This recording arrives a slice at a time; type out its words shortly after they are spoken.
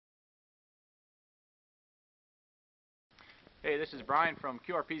Hey, this is Brian from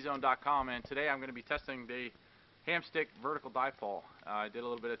QRPzone.com, and today I'm going to be testing the Hamstick vertical dipole. I did a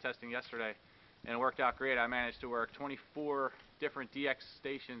little bit of testing yesterday, and it worked out great. I managed to work 24 different DX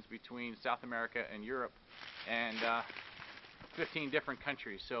stations between South America and Europe, and 15 different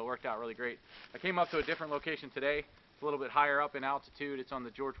countries, so it worked out really great. I came up to a different location today. It's a little bit higher up in altitude. It's on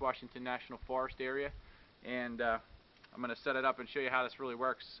the George Washington National Forest area, and I'm going to set it up and show you how this really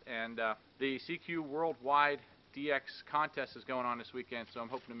works. And the CQ Worldwide DX contest is going on this weekend, so I'm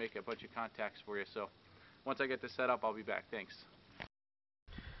hoping to make a bunch of contacts for you. So once I get this set up, I'll be back. Thanks.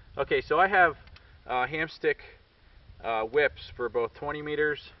 Okay, so I have Hamstick whips for both 20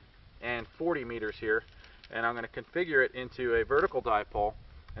 meters and 40 meters here, and I'm going to configure it into a vertical dipole.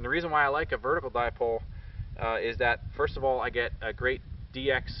 And the reason why I like a vertical dipole is that, first of all, I get a great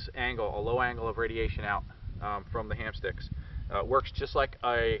DX angle, a low angle of radiation out from the Hamsticks. It works just like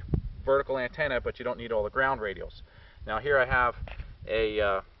a vertical antenna, but you don't need all the ground radials. Now here I have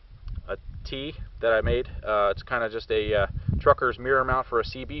a T that I made. It's kind of just a trucker's mirror mount for a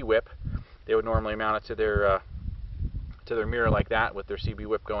CB whip. They would normally mount it to their mirror like that with their CB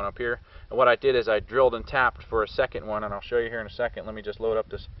whip going up here. And what I did is I drilled and tapped for a second one, and I'll show you here in a second. Let me just load up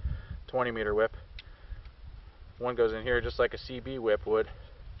this 20 meter whip. One goes in here just like a CB whip would,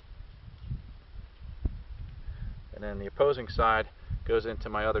 and then the opposing side goes into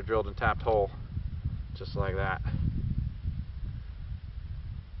my other drilled and tapped hole, just like that.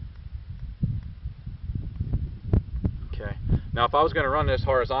 Okay. Now if I was going to run this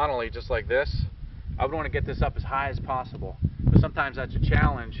horizontally just like this, I would want to get this up as high as possible. But sometimes that's a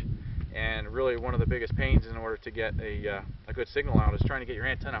challenge, and really one of the biggest pains in order to get a good signal out is trying to get your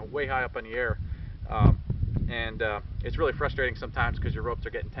antenna way high up in the air. It's really frustrating sometimes because your ropes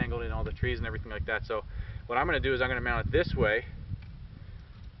are getting tangled in all the trees and everything like that. So what I'm going to do is I'm going to mount it this way,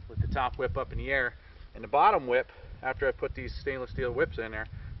 with the top whip up in the air, and the bottom whip, after I put these stainless steel whips in there,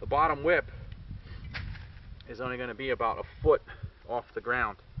 the bottom whip is only going to be about a foot off the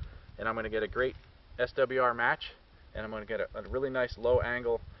ground, and I'm going to get a great SWR match, and I'm going to get a really nice low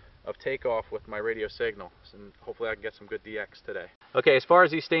angle of takeoff with my radio signal, and hopefully I can get some good DX today. Okay, as far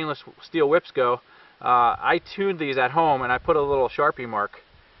as these stainless steel whips go, I tuned these at home, and I put a little Sharpie mark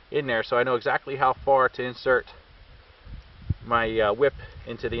in there so I know exactly how far to insert my whip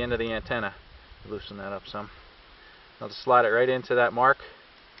into the end of the antenna. Loosen that up some. I'll just slide it right into that mark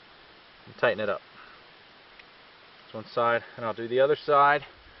and tighten it up. That's one side, and I'll do the other side,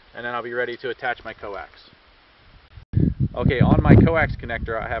 and then I'll be ready to attach my coax. Okay, on my coax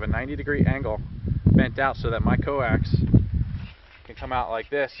connector I have a 90-degree angle bent out so that my coax can come out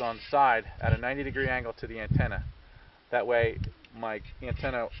like this on the side at a 90-degree angle to the antenna. That way my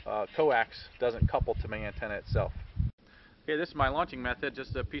antenna coax doesn't couple to my antenna itself. Okay, this is my launching method,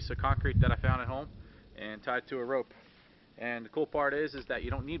 just a piece of concrete that I found at home and tied to a rope. And the cool part is that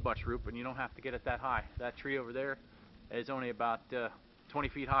you don't need much rope, and you don't have to get it that high. That tree over there is only about 20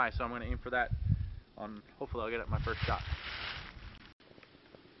 feet high, so I'm going to aim for that. Hopefully I'll get it my first shot.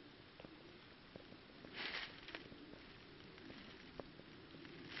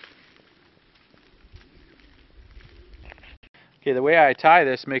 Okay, the way I tie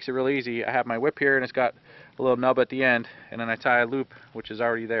this makes it real easy. I have my whip here, and it's got a little nub at the end, and then I tie a loop, which is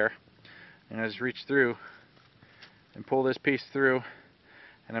already there, and I just reach through and pull this piece through,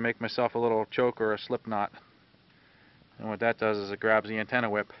 and I make myself a little choke or a slip knot. And what that does is it grabs the antenna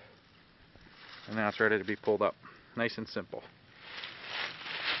whip, and now it's ready to be pulled up. Nice and simple.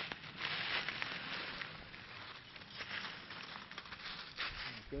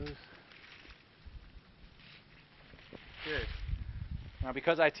 There it goes. Good. Now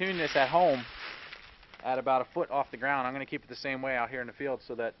because I tuned this at home at about a foot off the ground, I'm going to keep it the same way out here in the field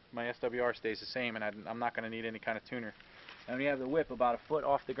so that my SWR stays the same, and I'm not going to need any kind of tuner. And we have the whip about a foot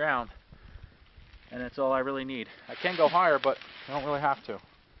off the ground, and that's all I really need. I can go higher, but I don't really have to.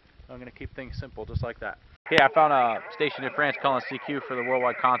 I'm going to keep things simple just like that. Okay, I found a station in France calling CQ for the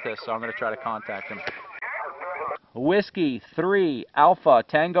worldwide contest, so I'm going to try to contact them. Whiskey 3 Alpha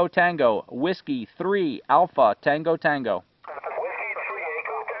Tango Tango. Whiskey 3 Alpha Tango Tango.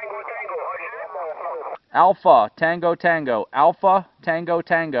 Alpha Tango Tango. Alpha Tango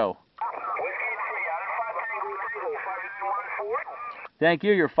Tango. Thank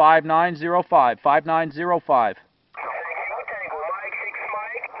you. You're 5905. 5905.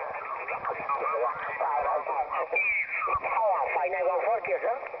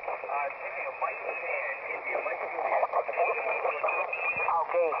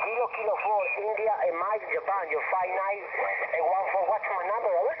 Okay, Kilo 4 India and Mike Japan. You're 59 and 14. What's my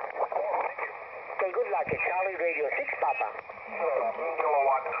number, over? Okay, good luck. Charlie Radio 6, Papa.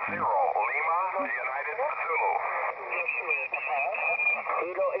 Kilowatt 0, Lima, United Zulu.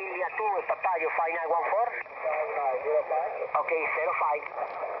 5914. Okay, 05.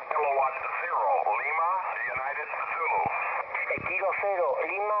 Kilowatt 0, Lima, United Zulu. Kilo 0,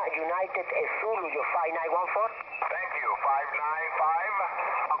 Lima, United Zulu, your 5914. Thank you,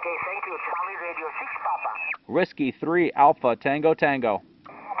 595. Okay, thank you. Charlie Radio 6, Papa. Whiskey 3 Alpha Tango Tango.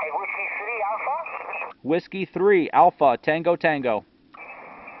 Hey, Whiskey 3 Alpha. Whiskey 3 Alpha Tango Tango.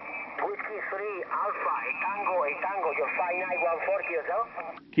 Whiskey 3 Alpha, a tango, your 5914, QSL.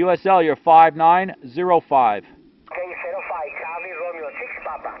 QSL, your 5905. Okay, 05, Charlie Romeo 6,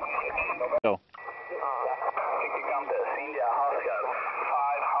 Papa. Go. Compass, India, Oscar,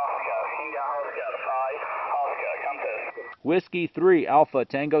 5, Oscar, India, Oscar, 5, Oscar, Compass. Whiskey 3 Alpha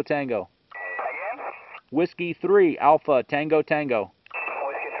Tango Tango. Again? Whiskey 3 Alpha Tango Tango.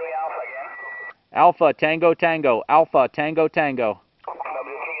 Whiskey 3 Alpha again. Alpha Tango Tango. Alpha Tango Tango.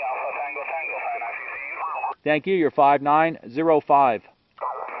 W3 Alpha Tango Tango, 59 CCU. Thank you, your 5905.